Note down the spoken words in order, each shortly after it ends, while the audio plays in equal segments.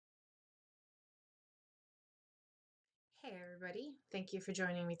Hey everybody, thank you for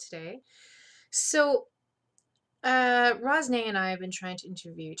joining me today. So, Roz Nay and I have been trying to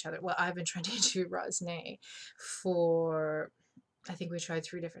interview each other. Well, I've been trying to interview Roz Nay for, I think we tried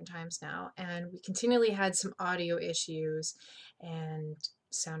 3 different times now, and we continually had some audio issues and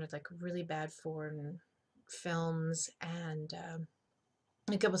sounded like really bad foreign films, and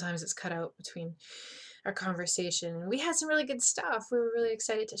a couple times it's cut out between our conversation. We had some really good stuff. We were really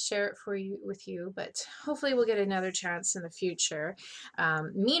excited to share it for you with you, but hopefully we'll get another chance in the future.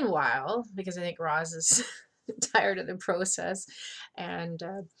 Meanwhile, because I think Roz is tired of the process, and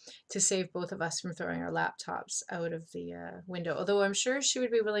to save both of us from throwing our laptops out of the window, although I'm sure she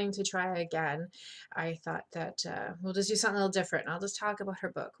would be willing to try again, I thought that we'll just do something a little different. I'll just talk about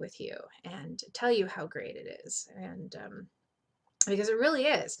her book with you and tell you how great it is. And because it really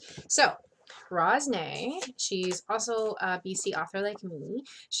is. So, Roz Nay, she's also a BC author like me.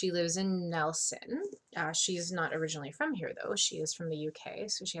 She lives in Nelson. She's not originally from here, though. She is from the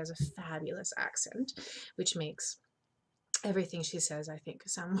UK, so she has a fabulous accent, which makes everything she says, I think,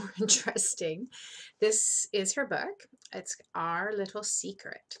 sound more interesting. This is her book. It's Our Little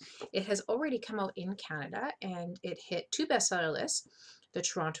Secret. It has already come out in Canada, and it hit 2 bestseller lists, the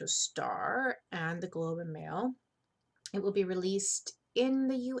Toronto Star and the Globe and Mail. It will be released in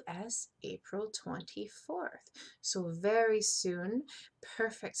the US April 24th. So very soon.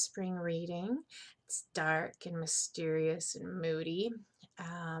 Perfect spring reading. It's dark and mysterious and moody.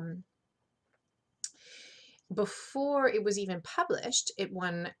 Before it was even published, it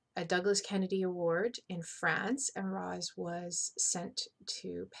won a Douglas Kennedy Award in France, and Roz was sent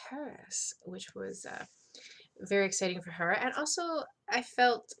to Paris, which was very exciting for her. And also, I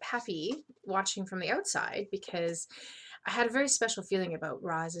felt happy watching from the outside because I had a very special feeling about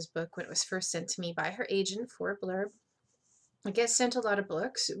Roz's book when it was first sent to me by her agent for a blurb. I get sent a lot of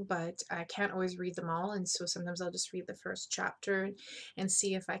books, but I can't always read them all, and so sometimes I'll just read the first chapter and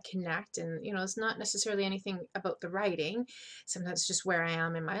see if I connect. And it's not necessarily anything about the writing. Sometimes it's just where I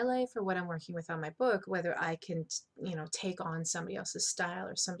am in my life or what I'm working with on my book, whether I can, take on somebody else's style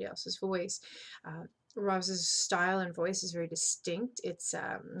or somebody else's voice. Roz's style and voice is very distinct. It's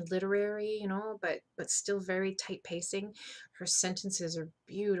literary, but still very tight pacing. Her sentences are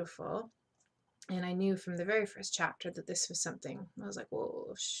beautiful. And I knew from the very first chapter that this was something. I was like, whoa,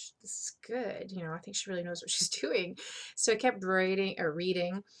 this is good. I think she really knows what she's doing. So I kept reading.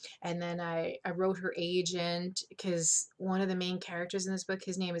 And then I wrote her agent, because one of the main characters in this book,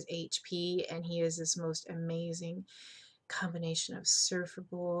 his name is HP, and he is this most amazing combination of surfer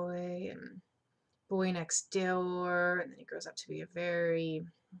boy and boy next door. And then he grows up to be a very,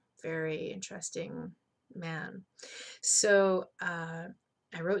 very interesting man. So,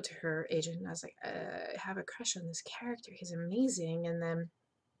 I wrote to her agent and I was like, I have a crush on this character. He's amazing. And then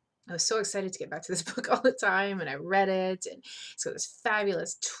I was so excited to get back to this book all the time, and I read it, and it's got this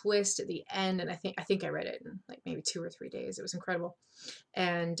fabulous twist at the end. And I think I read it in like maybe 2 or 3 days. It was incredible.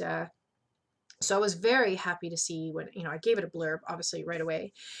 And so I was very happy to see when, I gave it a blurb, obviously, right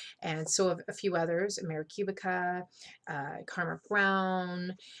away. And so have a few others, Americubica, Karma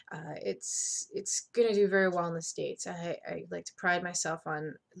Brown. It's going to do very well in the States. I like to pride myself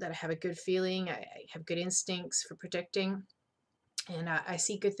on that I have a good feeling. I have good instincts for predicting. And I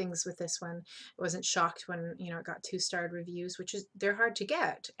see good things with this one. I wasn't shocked when, it got 2-starred reviews, which is, they're hard to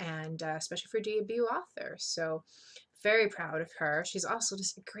get, and especially for a debut author. So very proud of her. She's also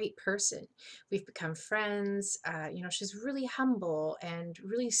just a great person. We've become friends. She's really humble and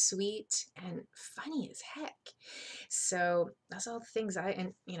really sweet and funny as heck. So that's all the things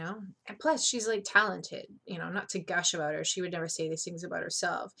and plus she's like talented, not to gush about her. She would never say these things about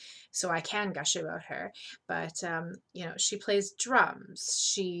herself. So I can gush about her. But, she plays drums.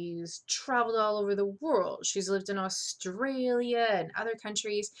 She's traveled all over the world. She's lived in Australia and other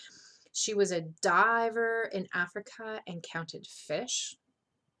countries. She was a diver in Africa and counted fish.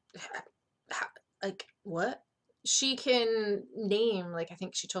 Like, what? She can name, like, I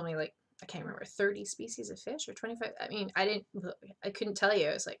think she told me, like, I can't remember, 30 species of fish or 25. I mean, I couldn't tell you.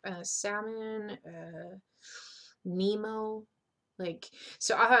 It was like salmon, Nemo. Like,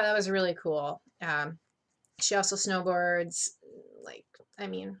 so I thought that was really cool. She also snowboards. Like, I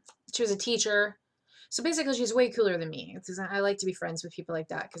mean, she was a teacher. So basically, she's way cooler than me. I like to be friends with people like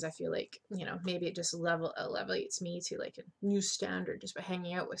that because I feel like, maybe it just elevates me to like a new standard just by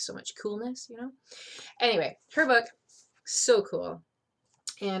hanging out with so much coolness. Anyway, her book, so cool.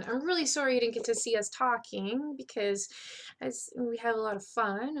 And I'm really sorry you didn't get to see us talking because we had a lot of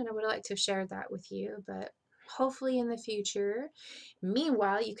fun and I would have liked to have shared that with you, but hopefully in the future.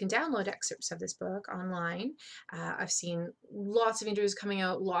 Meanwhile, you can download excerpts of this book online. I've seen lots of interviews coming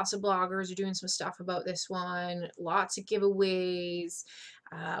out, lots of bloggers are doing some stuff about this one, lots of giveaways.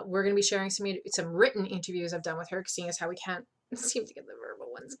 We're going to be sharing some written interviews I've done with her, seeing as how we can't seem to get the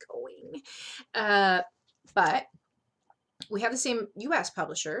verbal ones going. But we have the same US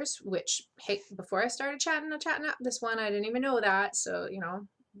publishers, which, hey, before I started chatting up this one, I didn't even know that. So, you know,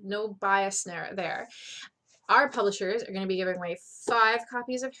 no bias there. Our publishers are going to be giving away 5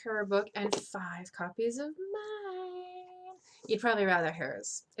 copies of her book and 5 copies of mine. You'd probably rather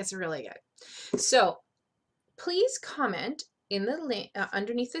hers. It's really good. So please comment in the link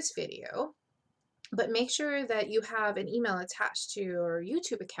underneath this video, but make sure that you have an email attached to your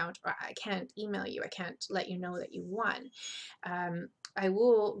YouTube account, or I can't email you. I can't let you know that you won. I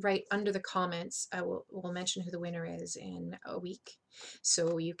will write under the comments, I will mention who the winner is in a week.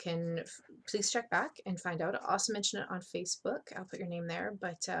 So you can please check back and find out. I'll also mention it on Facebook. I'll put your name there,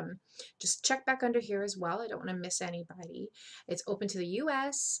 but just check back under here as well. I don't want to miss anybody. It's open to the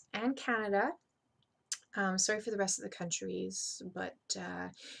US and Canada. Sorry for the rest of the countries, but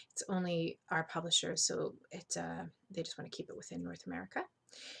it's only our publishers, so they just want to keep it within North America.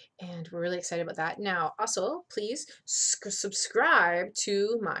 And we're really excited about that. Now, also, please subscribe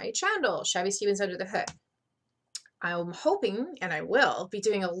to my channel, Chevy Stevens Under the Hood. I'm hoping, and I will, be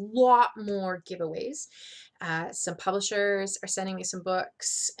doing a lot more giveaways. Some publishers are sending me some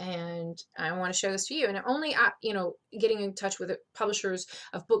books, and I want to share this to you. And I'm only, you know, getting in touch with publishers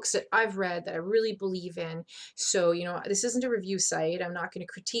of books that I've read that I really believe in. So, you know, this isn't a review site. I'm not going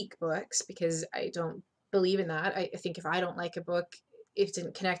to critique books because I don't believe in that. I think if I don't like a book, if it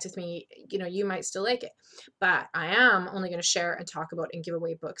didn't connect with me, you know, you might still like it. But I am only going to share and talk about and give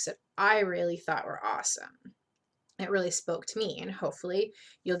away books that I really thought were awesome. It really spoke to me, and hopefully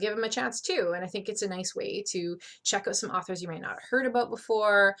you'll give them a chance too. And I think it's a nice way to check out some authors you might not have heard about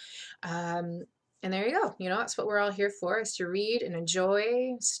before. And there you go. You know, that's what we're all here for, is to read and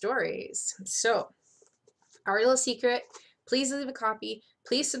enjoy stories. So our little secret, please leave a copy,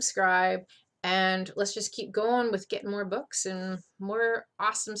 please subscribe, and let's just keep going with getting more books and more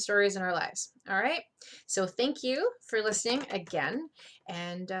awesome stories in our lives. All right. So thank you for listening again,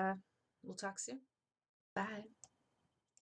 and we'll talk soon. Bye.